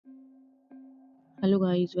Hello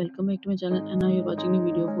guys, welcome back to my channel and now you're watching a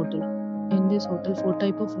video of hotel. In this hotel, 4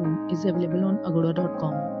 type of room is available on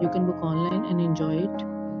agoda.com. You can book online and enjoy it.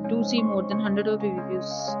 To see more than 100 of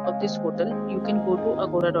reviews of this hotel, you can go to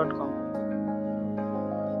agoda.com.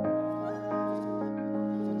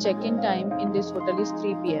 Check-in time in this hotel is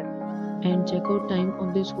 3 p.m. and check-out time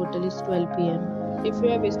of this hotel is 12 p.m. If you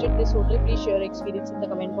have visited this hotel, please share your experience in the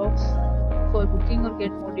comment box. For booking or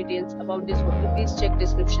get more details about this hotel, please check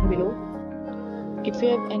description below. If you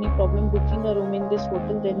have any problem booking a room in this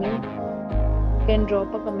hotel, then you can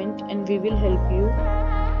drop a comment and we will help you.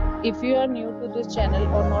 If you are new to this channel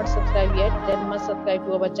or not subscribed yet, then must subscribe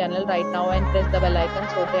to our channel right now and press the bell icon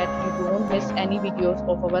so that you don't miss any videos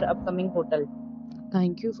of our upcoming hotel.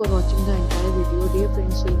 Thank you for watching the entire video. Dear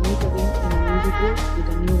friends, we'll meet again in a new video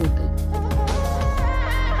with a new hotel.